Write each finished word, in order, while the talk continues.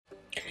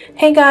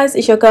Hey guys,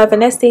 it's your girl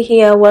Vanessa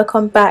here.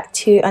 Welcome back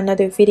to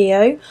another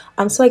video.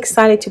 I'm so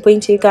excited to bring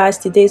to you guys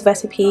today's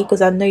recipe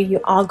because I know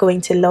you are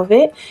going to love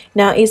it.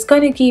 Now it's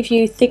going to give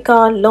you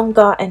thicker,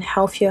 longer and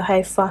healthier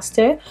hair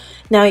faster.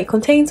 Now it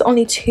contains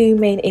only two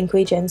main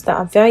ingredients that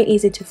are very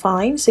easy to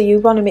find, so you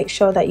want to make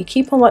sure that you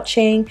keep on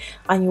watching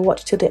and you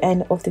watch to the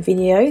end of the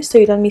video so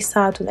you don't miss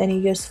out on any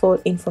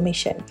useful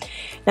information.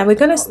 Now we're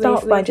going to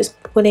start by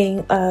just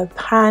putting a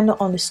pan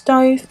on the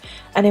stove,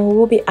 and then we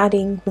will be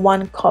adding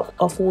 1 cup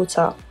of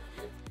water.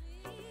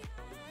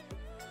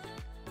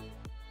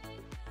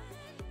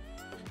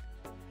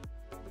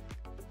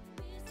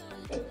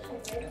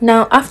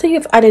 Now after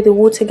you've added the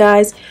water,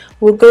 guys,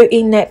 we'll go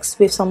in next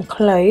with some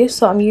cloves.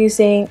 So I'm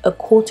using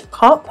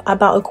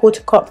about a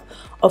quarter cup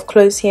of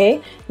cloves here.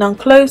 Now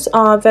cloves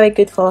are very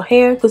good for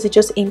hair because it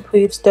just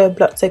improves the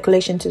blood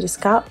circulation to the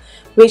scalp,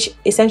 which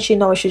essentially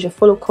nourishes your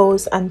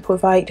follicles and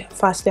provide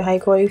faster hair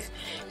growth.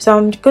 So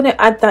I'm going to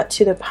add that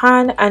to the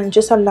pan and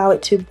just allow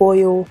it to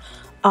boil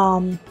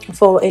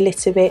for a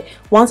little bit.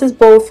 Once it's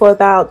boiled for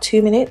about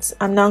 2 minutes,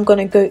 I'm now going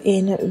to go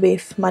in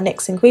with my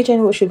next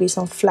ingredient, which will be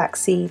some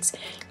flax seeds.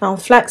 Now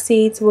flax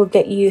seeds will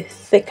get you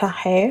thicker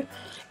hair.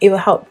 It will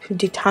help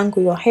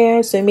detangle your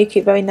hair, so make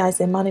it very nice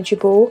and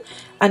manageable,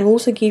 and will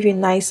also give you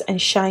nice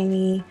and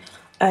shiny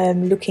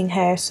looking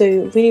hair. So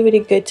really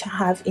good to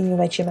have in your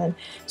regimen.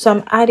 So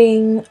I'm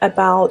adding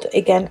about,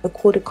 again, a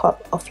quarter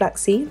cup of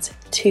flax seeds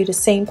to the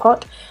same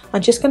pot.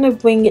 I'm just going to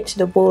bring it to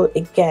the boil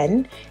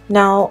again.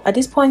 Now at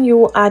this point you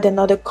will add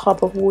another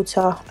cup of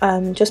water,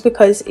 just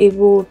because it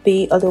will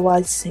be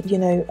otherwise, you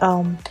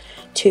know,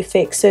 too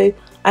thick. So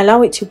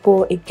allow it to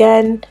boil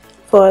again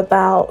for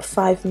about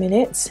 5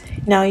 minutes.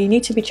 Now you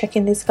need to be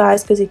checking this,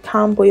 guys, because it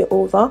can boil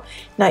over.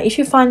 Now if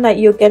you find that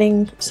you're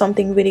getting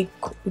something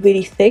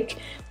really thick,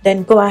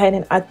 then go ahead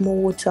and add more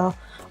water,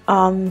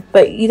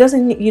 but you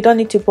don't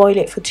need to boil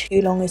it for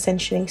too long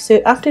essentially.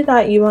 So after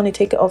that you want to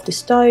take it off the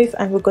stove,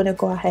 and we're going to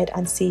go ahead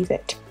and sieve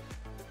it.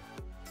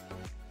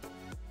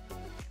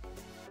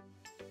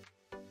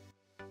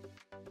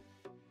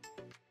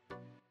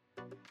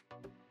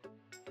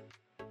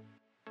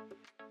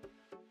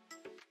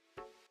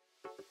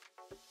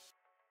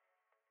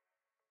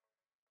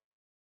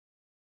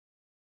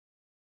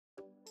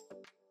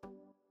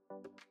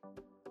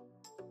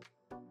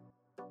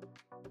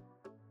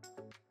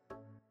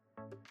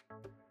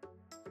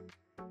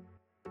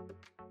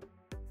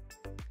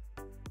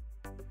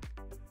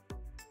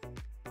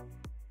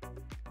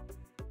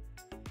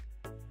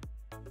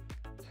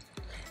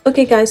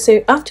 Okay guys,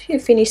 so after you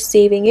finish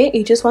sieving it,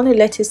 you just want to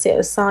let it sit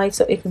aside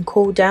so it can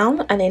cool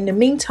down, and in the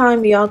meantime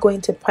we are going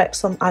to prep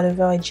some aloe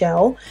vera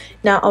gel.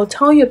 Now I'll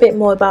tell you a bit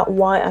more about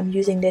why I'm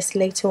using this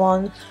later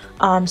on,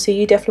 so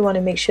you definitely want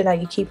to make sure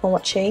that you keep on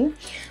watching.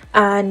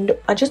 And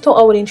I just thought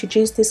I would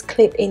introduce this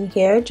clip in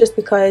here just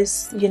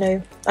because, you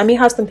know, I may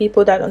have some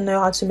people that don't know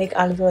how to make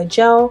aloe vera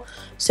gel,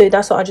 so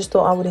that's what I just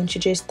thought I would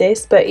introduce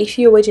this. But if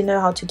you already know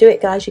how to do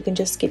it, guys, you can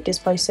just skip this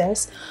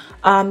process.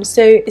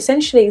 So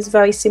essentially it's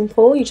very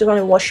simple. You just want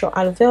to wash your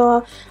aloe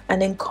vera and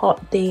then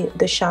cut the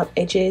sharp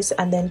edges,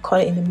 and then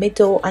cut it in the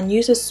middle, and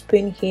use a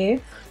spoon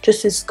here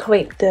just to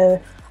scrape the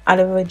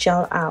aloe vera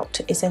gel out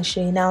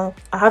essentially. Now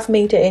I have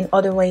made it in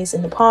other ways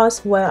in the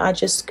past where I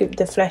just scoop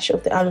the flesh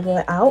of the aloe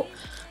vera out,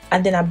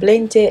 and then I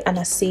blend it and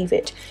I sieve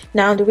it.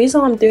 Now the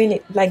reason I'm doing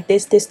it like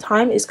this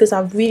time is because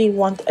I really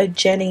want a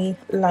jelly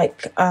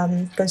like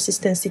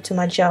consistency to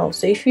my gel.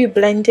 So if you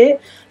blend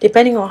it,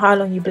 depending on how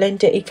long you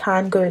blend it, it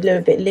can go a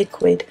little bit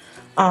liquid,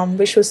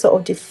 which will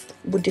sort of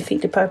would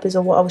defeat the purpose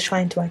of what I was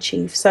trying to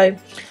achieve. So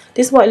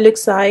this is what it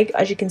looks like.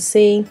 As you can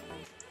see,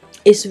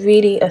 it's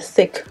really a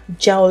thick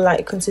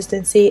gel-like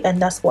consistency,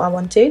 and that's what I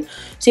wanted.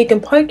 So you can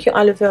poke your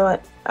aloe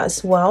vera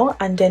as well,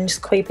 and then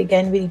scrape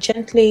again really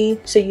gently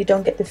so you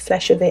don't get the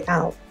flesh of it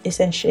out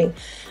essentially.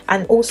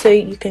 And also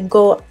you can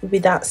go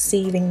without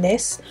sieving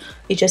this,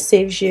 it just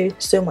saves you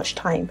so much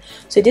time.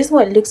 So this is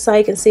what it looks like.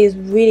 You can see it's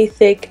really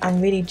thick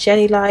and really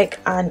jelly-like,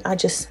 and I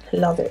just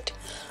love it.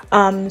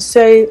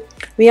 So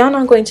we are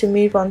now going to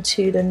move on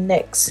to the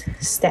next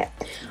step.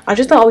 I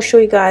just thought I would show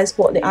you guys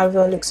what the aloe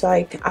vera looks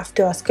like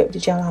after I scrape the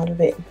gel out of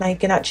it. Now you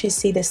can actually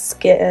see the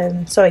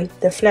skin,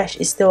 the flesh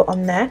is still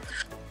on there.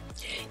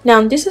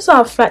 Now this is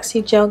our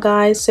flaxseed gel,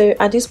 guys. So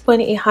at this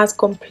point it has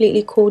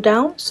completely cooled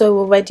down, so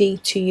we're ready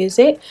to use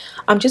it.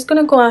 I'm just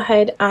going to go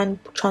ahead and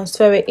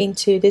transfer it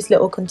into this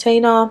little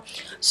container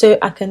so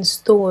I can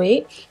store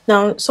it.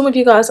 Now some of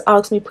you guys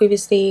asked me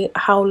previously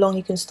how long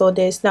you can store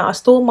this. Now I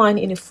store mine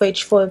in the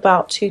fridge for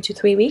about 2 to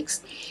 3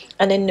 weeks,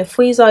 and then in the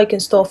freezer you can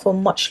store for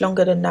much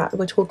longer than that.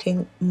 We're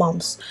talking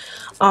months.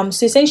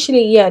 So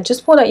essentially, yeah,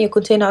 just pour that in your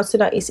container so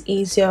that it's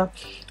easier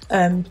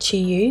to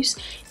use.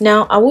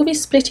 Now I will be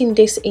splitting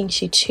this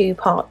into 2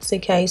 parts.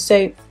 Okay,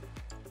 so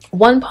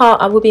one part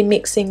I will be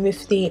mixing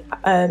with the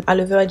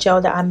aloe vera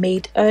gel that I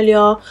made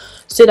earlier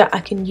so that I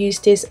can use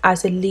this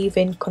as a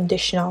leave-in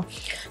conditioner.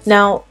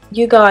 Now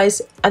you guys,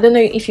 I don't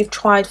know if you've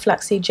tried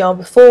flaxseed gel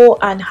before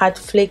and had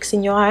flakes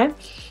in your hair.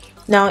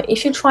 Now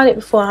if you tried it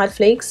before and had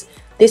flakes,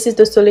 this is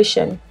the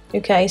solution.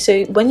 Okay,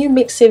 so when you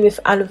mix it with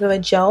aloe vera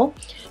gel,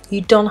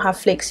 you don't have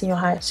flakes in your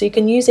hair. So you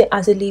can use it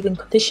as a leave-in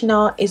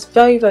conditioner. It's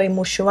very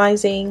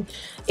moisturizing.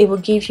 It will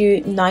give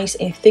you nice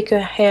and thicker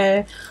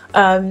hair,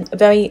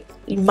 very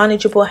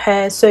manageable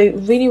hair, so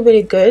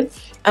really good.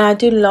 And I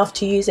do love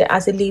to use it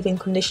as a leave-in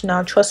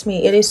conditioner. Trust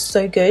me, it is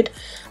so good.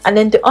 And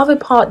then the other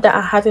part that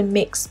I haven't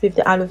mixed with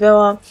the aloe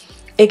vera,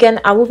 again,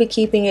 I will be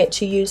keeping it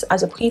to use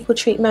as a pre-poo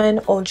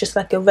treatment or just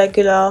like a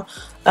regular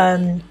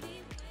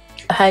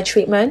hair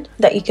treatment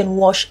that you can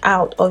wash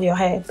out of your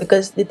hair.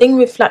 Because the thing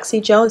with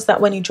flaxseed gel is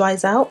that when it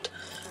dries out,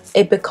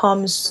 it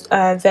becomes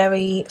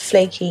very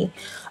flaky.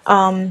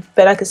 But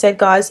like I said,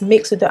 guys,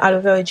 mix with the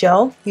aloe vera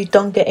gel, you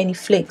don't get any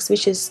flakes,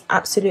 which is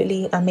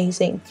absolutely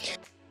amazing.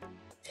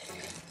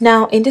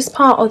 Now in this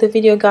part of the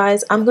video,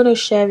 guys, I'm going to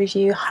share with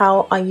you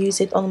how I use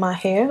it on my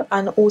hair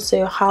and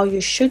also how you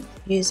should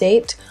use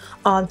it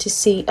to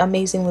see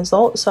amazing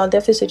results. So I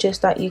definitely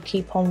suggest that you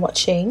keep on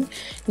watching.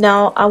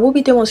 Now I will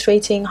be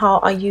demonstrating how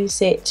I use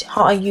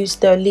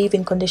the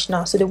leave-in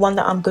conditioner, so the one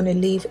that I'm going to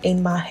leave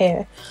in my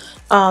hair.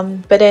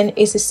 But then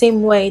it's the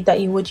same way that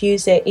you would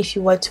use it if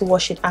you were to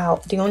wash it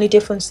out. The only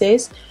difference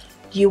is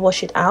you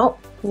wash it out,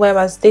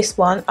 whereas this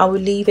one I will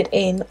leave it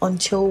in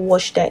until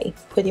wash day,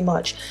 pretty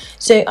much.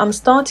 So I'm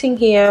starting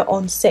here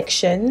on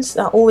sections.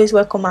 I always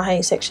work on my hair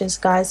in sections,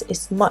 guys.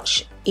 It's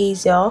much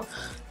easier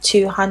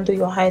to handle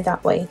your hair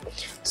that way.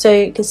 So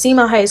you can see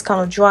my hair is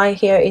kind of dry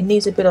here. It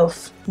needs a bit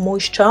of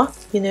moisture,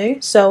 you know.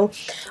 So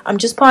I'm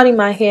just parting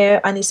my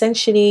hair and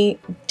essentially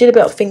did a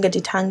bit of finger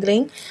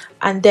detangling,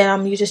 and then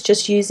I'm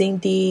just using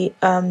the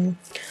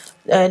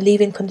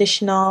leave-in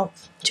conditioner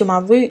to my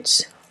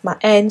roots, my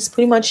ends,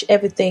 pretty much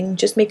everything,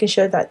 just making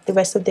sure that the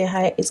rest of their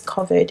hair is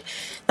covered.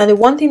 Now the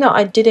one thing that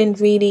I didn't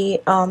really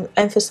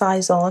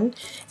emphasize on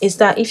is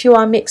that if you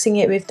are mixing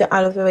it with the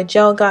aloe vera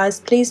gel,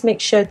 guys, please make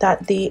sure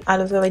that the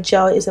aloe vera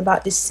gel is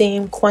about the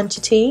same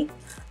quantity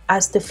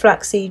as the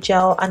flaxseed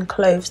gel and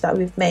cloves that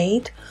we've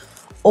made,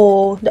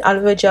 or the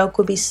aloe vera gel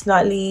could be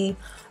slightly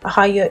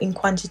higher in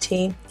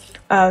quantity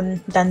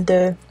than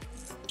the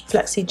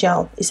flaxseed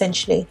gel,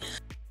 essentially.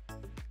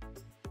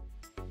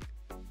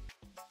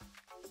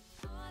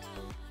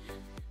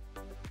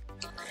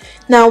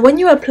 Now when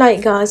you apply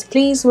it, guys,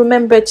 please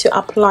remember to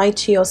apply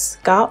to your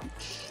scalp,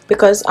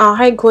 because our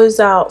hair grows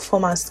out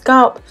from our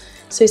scalp.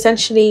 So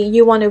essentially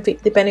you want to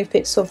reap the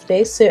benefits of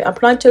this. So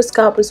apply to your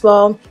scalp as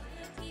well.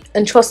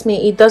 And trust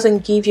me, it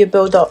doesn't give you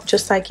build up,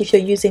 just like if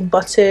you're using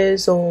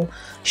butters or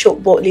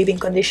short bought leave-in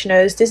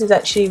conditioners. This is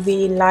actually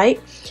really light,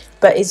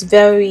 but it's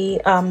very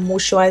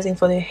moisturizing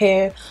for the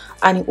hair,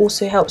 and it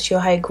also helps your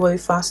hair grow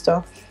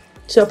faster.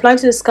 So apply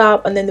to the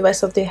scalp and then the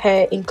rest of the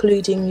hair,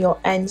 including your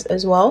ends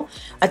as well.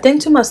 I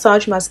tend to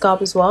massage my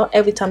scalp as well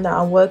every time that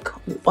I work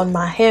on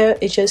my hair.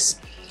 It's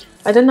just,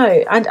 I don't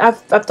know, and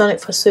I've done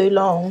it for so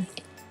long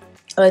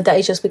that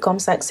it just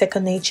becomes like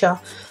second nature.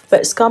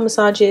 But scalp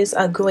massages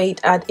are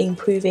great at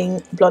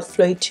improving blood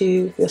flow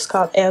to your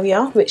scalp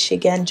area, which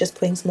again just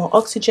brings more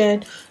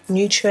oxygen,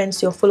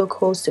 nutrients to your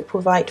follicles to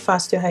provide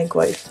faster hair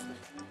growth.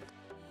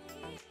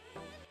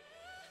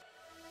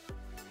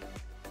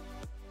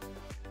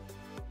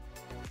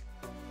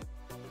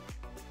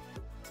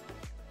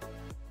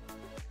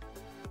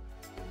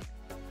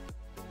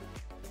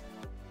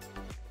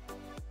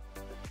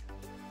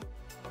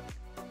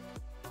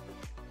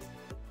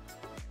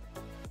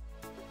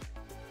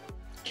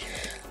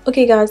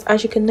 Okay guys,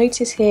 as you can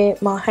notice here,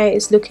 my hair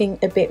is looking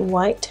a bit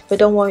white, but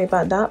don't worry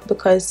about that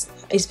because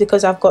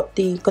I've got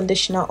the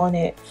conditioner on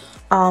it.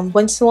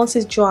 Once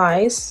it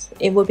dries,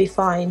 it will be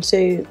fine.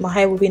 So my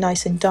hair will be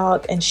nice and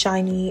dark and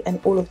shiny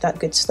and all of that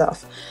good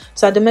stuff.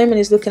 So at the moment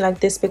it's looking like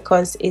this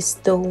because it's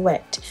still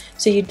wet.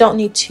 So you don't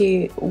need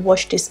to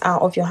wash this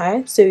out of your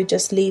hair, so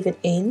just leave it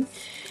in.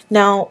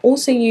 Now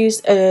also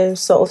use a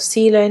sort of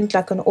sealant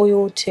like an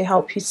oil to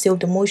help you seal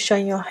the moisture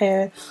in your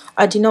hair.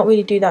 I did not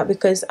really do that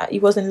because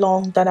it wasn't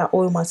long that I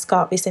oiled my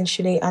scalp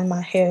essentially and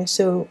my hair,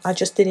 so I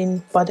just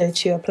didn't bother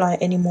to apply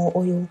any more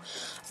oil.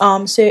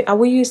 So I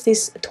will use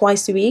this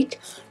twice a week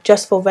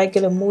just for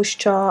regular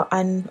moisture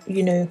and,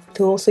 you know,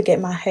 to also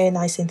get my hair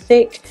nice and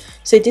thick.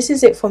 So this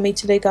is it for me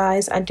today,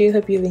 guys. I do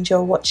hope you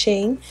enjoy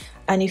watching,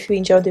 and if you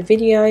enjoyed the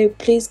video,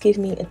 please give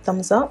me a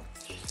thumbs up.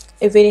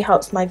 It really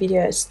helps my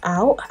videos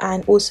out,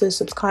 and also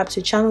subscribe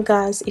to the channel,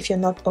 guys, if you're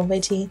not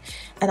already,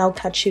 and I'll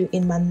catch you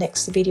in my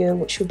next video,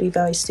 which will be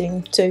very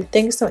soon. So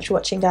thanks so much for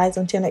watching, guys.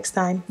 Until next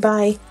time,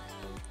 bye.